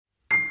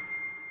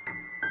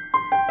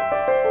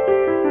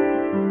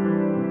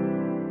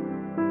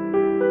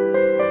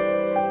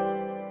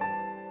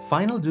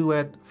Final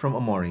Duet from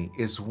Omori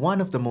is one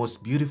of the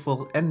most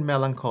beautiful and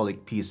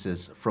melancholic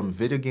pieces from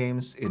video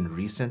games in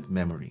recent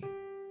memory.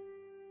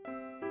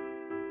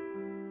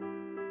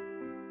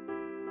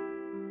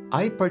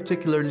 I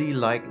particularly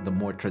like the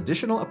more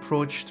traditional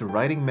approach to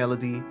writing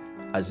melody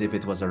as if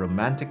it was a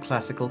romantic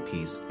classical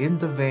piece in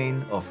the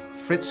vein of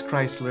Fritz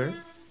Kreisler,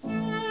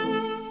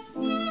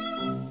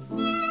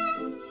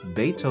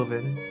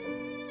 Beethoven,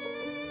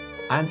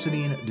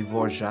 Antonin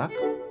Dvorak,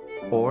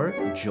 or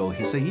Joe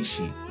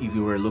Hisaishi if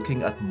we were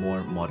looking at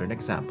more modern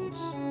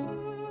examples.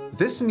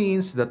 This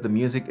means that the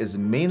music is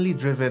mainly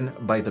driven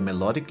by the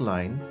melodic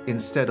line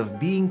instead of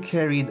being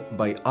carried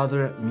by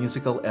other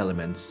musical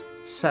elements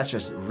such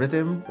as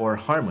rhythm or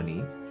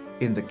harmony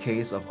in the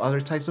case of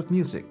other types of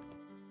music.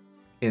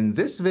 In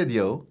this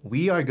video,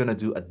 we are going to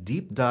do a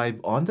deep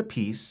dive on the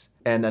piece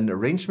and an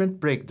arrangement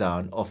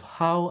breakdown of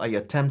how I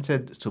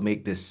attempted to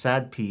make this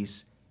sad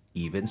piece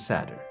even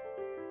sadder.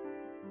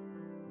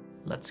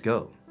 Let's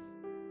go.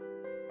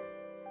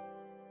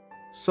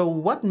 So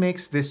what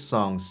makes this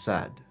song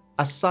sad?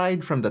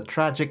 Aside from the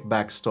tragic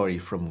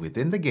backstory from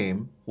within the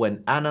game,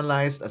 when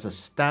analyzed as a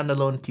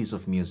standalone piece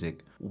of music,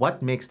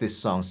 what makes this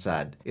song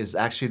sad is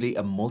actually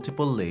a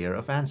multiple layer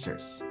of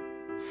answers.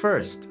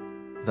 First,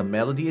 the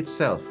melody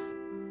itself.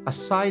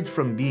 Aside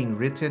from being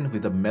written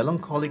with a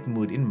melancholic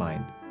mood in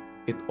mind,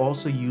 it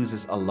also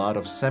uses a lot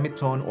of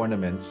semitone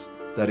ornaments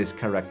that is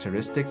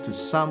characteristic to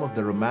some of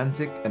the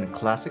romantic and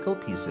classical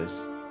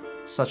pieces,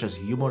 such as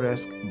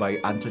Humoresque by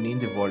Antonin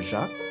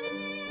Dvorak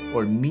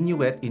or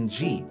Minuet in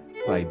G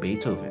by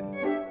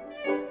Beethoven,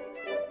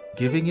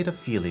 giving it a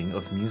feeling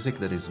of music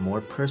that is more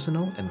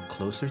personal and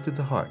closer to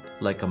the heart,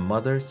 like a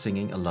mother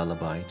singing a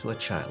lullaby to a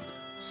child.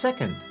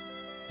 Second,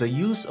 the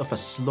use of a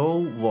slow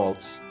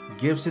waltz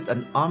gives it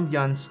an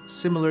ambiance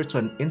similar to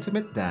an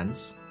intimate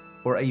dance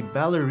or a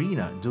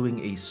ballerina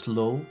doing a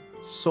slow,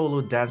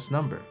 solo dance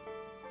number.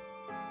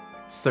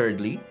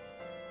 Thirdly,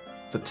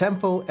 the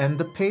tempo and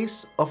the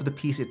pace of the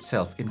piece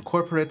itself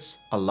incorporates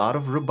a lot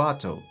of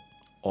rubato,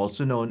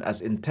 also known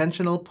as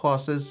intentional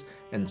pauses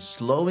and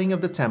slowing of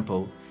the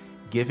tempo,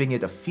 giving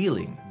it a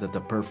feeling that the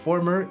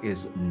performer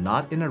is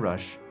not in a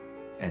rush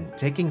and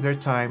taking their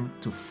time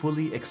to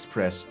fully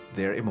express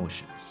their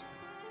emotions.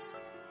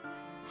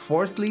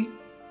 Fourthly,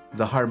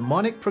 the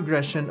harmonic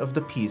progression of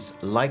the piece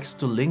likes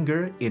to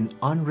linger in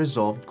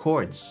unresolved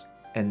chords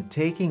and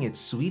taking its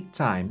sweet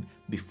time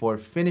before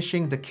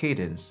finishing the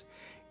cadence,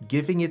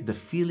 giving it the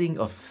feeling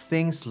of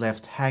things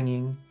left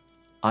hanging,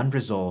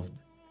 unresolved,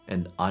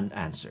 and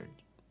unanswered.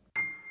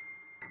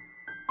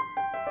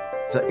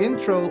 The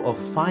intro of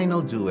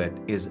Final Duet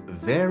is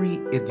very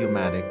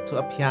idiomatic to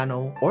a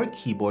piano or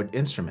keyboard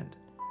instrument.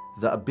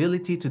 The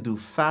ability to do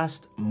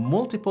fast,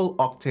 multiple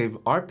octave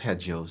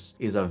arpeggios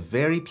is a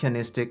very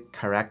pianistic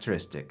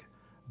characteristic,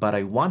 but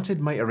I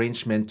wanted my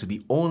arrangement to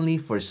be only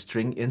for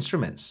string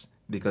instruments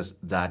because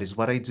that is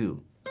what I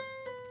do.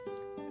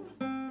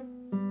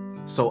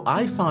 So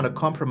I found a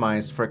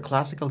compromise for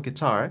classical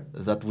guitar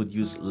that would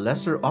use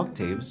lesser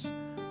octaves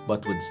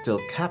but would still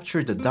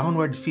capture the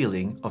downward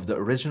feeling of the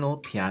original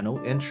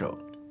piano intro.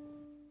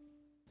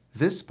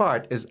 This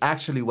part is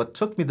actually what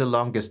took me the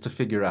longest to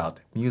figure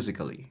out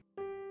musically.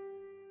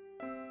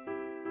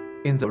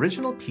 In the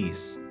original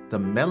piece, the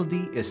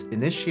melody is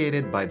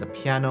initiated by the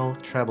piano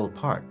treble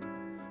part,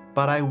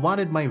 but I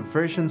wanted my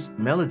version's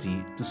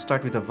melody to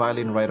start with the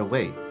violin right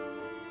away.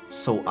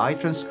 So I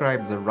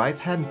transcribed the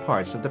right-hand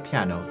parts of the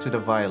piano to the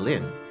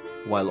violin,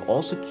 while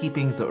also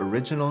keeping the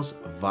original's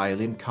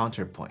violin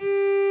counterpoint.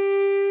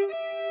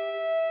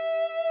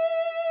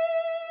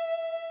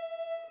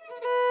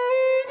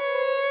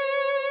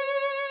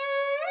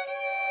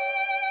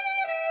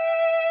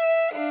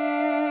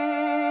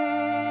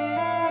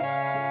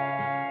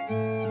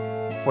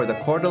 For the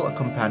chordal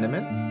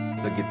accompaniment,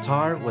 the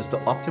guitar was the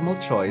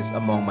optimal choice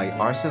among my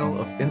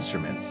arsenal of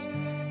instruments,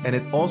 and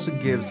it also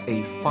gives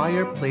a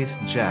fireplace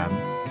jam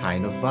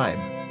kind of vibe,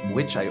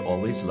 which I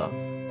always love.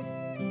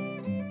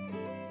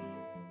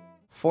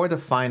 For the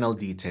final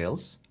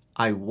details,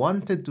 I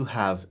wanted to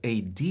have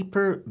a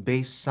deeper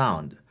bass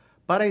sound,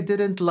 but I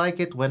didn't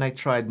like it when I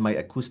tried my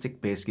acoustic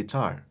bass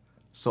guitar.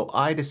 So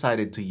I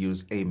decided to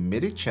use a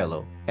MIDI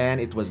cello, and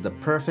it was the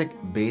perfect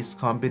bass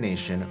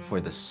combination for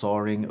the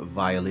soaring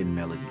violin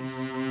melodies.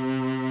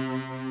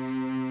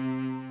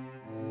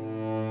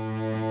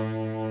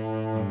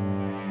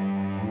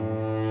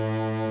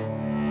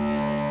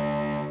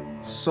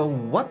 So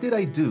what did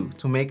I do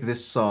to make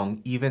this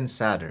song even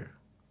sadder?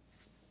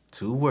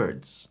 2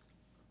 words: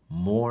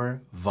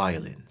 more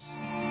violins.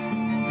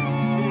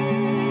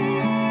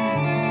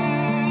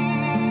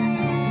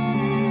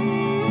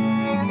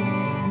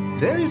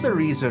 There is a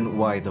reason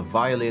why the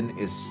violin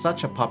is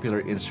such a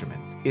popular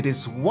instrument. It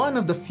is one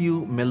of the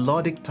few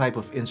melodic type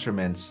of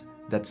instruments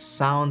that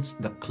sounds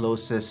the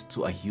closest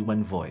to a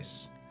human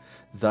voice,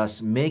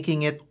 thus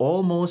making it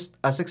almost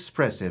as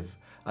expressive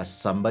as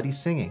somebody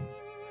singing.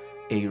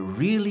 A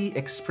really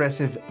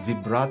expressive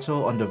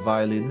vibrato on the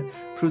violin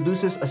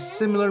produces a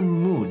similar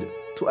mood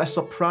to a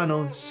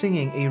soprano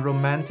singing a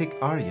romantic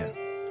aria.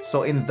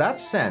 So in that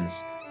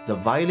sense, The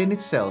violin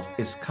itself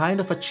is kind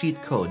of a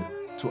cheat code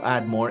to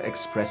add more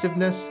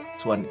expressiveness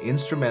to an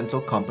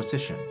instrumental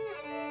composition.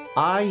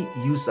 I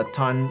used a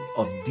ton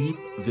of deep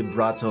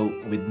vibrato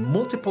with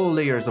multiple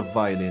layers of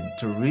violin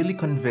to really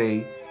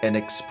convey and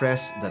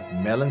express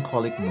that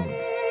melancholic mood.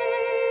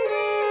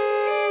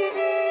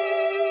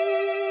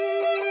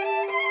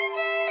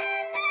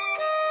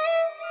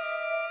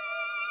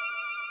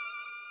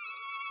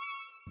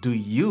 Do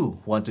you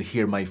want to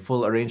hear my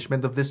full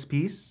arrangement of this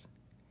piece?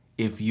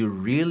 If you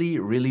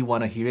really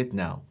want to hear it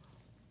now,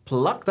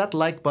 pluck that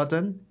like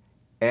button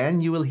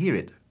and you will hear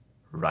it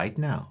right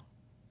now.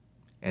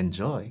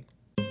 Enjoy!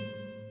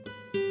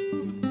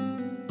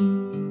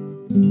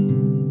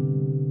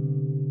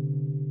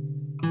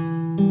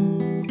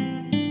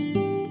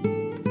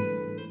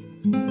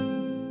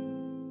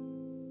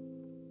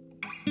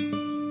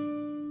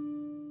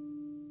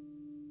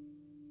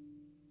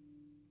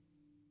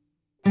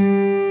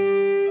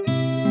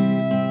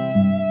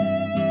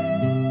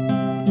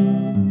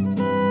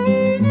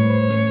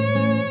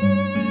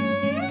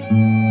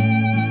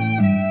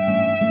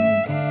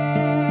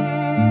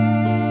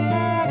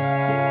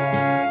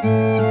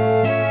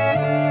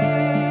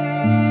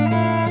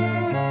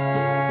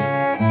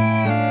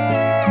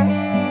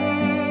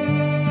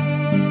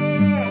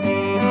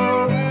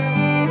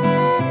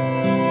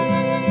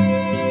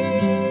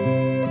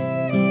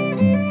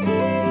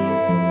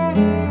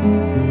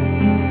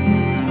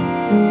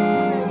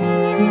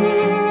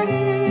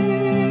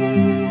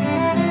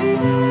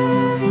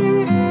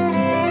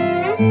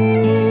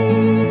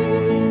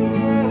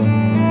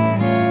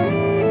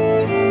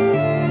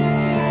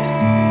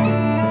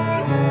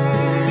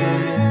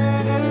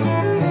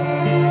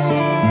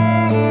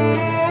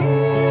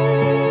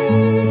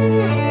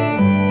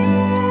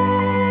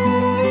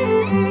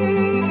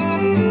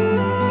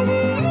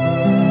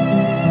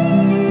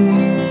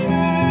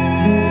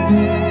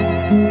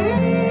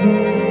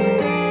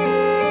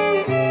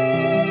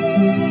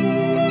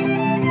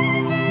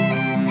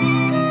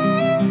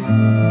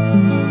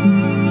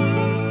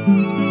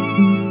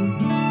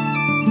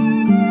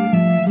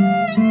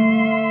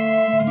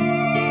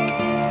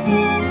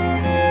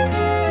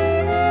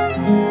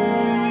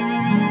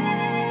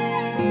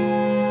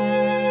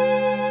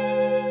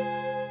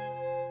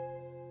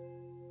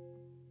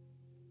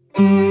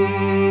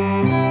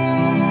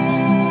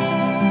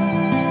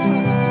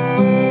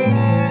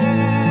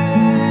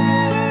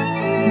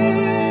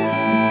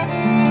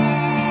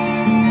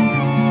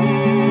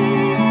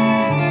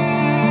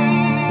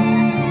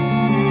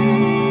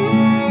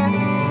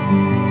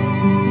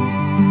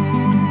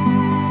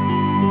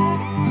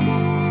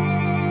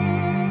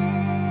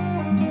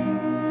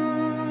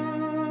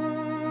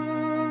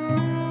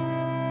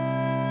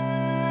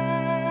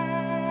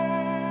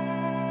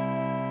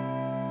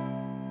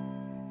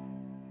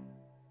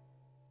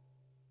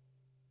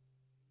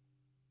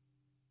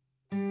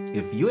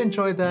 If you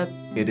enjoyed that,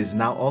 it is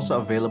now also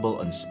available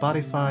on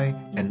Spotify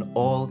and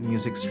all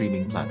music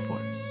streaming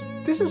platforms.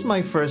 This is my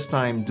first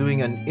time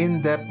doing an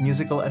in-depth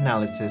musical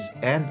analysis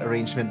and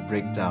arrangement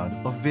breakdown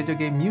of video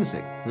game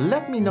music.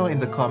 Let me know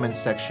in the comments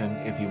section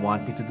if you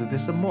want me to do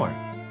this some more.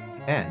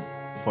 And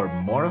for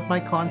more of my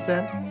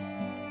content,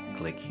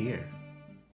 click here.